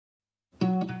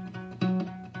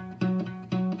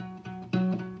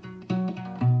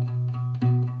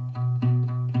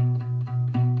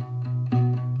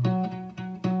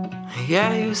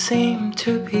Yeah, you seem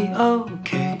to be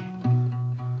okay.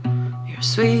 Your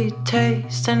sweet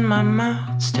taste in my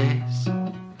mouth stays,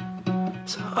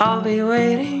 so I'll be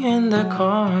waiting in the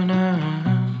corner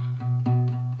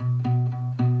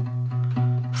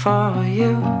for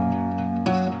you.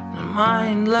 I'm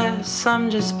mindless, I'm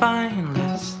just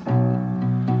spineless.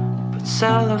 Put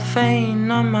cellophane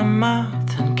on my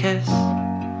mouth and kiss.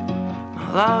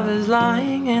 My love is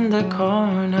lying in the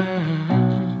corner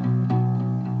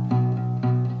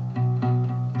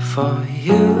for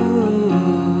you,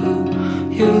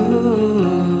 you.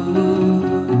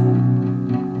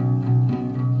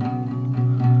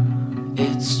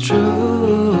 It's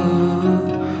true,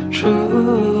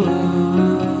 true.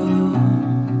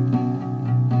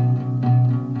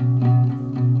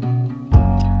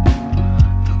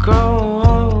 You grow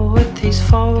old with these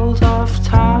folds of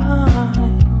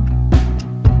time,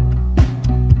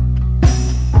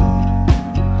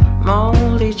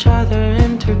 mold each other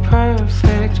into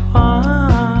perfect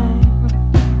wine.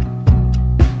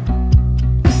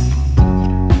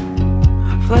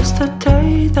 I've lost the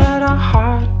day that our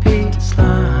heartbeats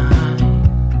line.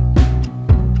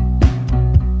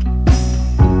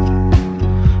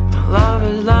 My love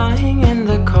is lying in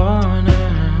the corner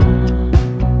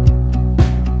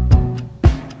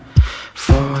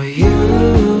for you,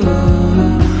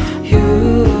 you.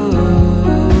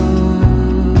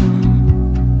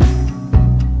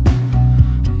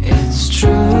 It's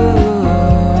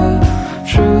true,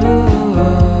 true.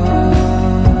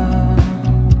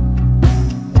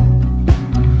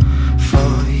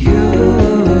 For you,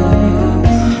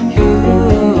 you.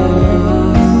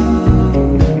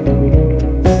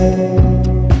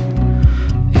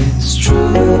 It's true,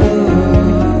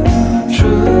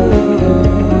 true.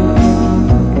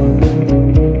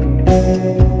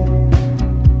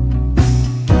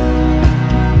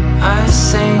 I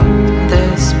sing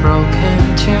this broken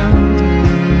tune,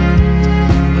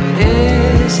 but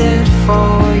is it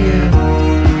for you?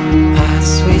 As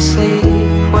we sleep,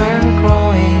 we're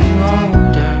growing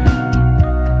older.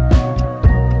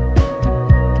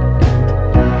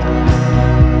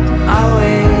 I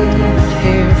wait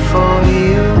here for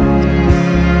you.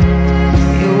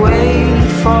 You wait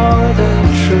for the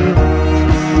truth.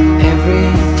 Every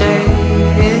day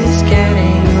is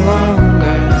getting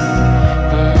longer.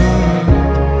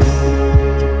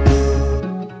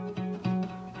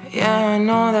 Yeah, I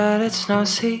know that it's no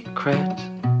secret.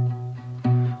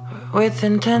 With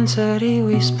intensity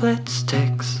we split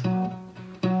sticks.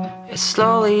 It's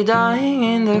slowly dying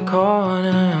in the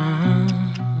corner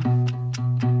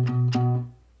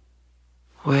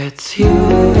with you,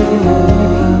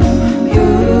 you.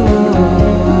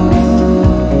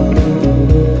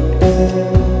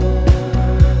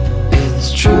 It's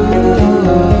true,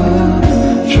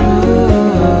 true.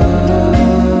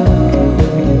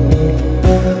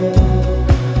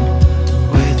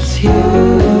 With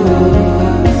you.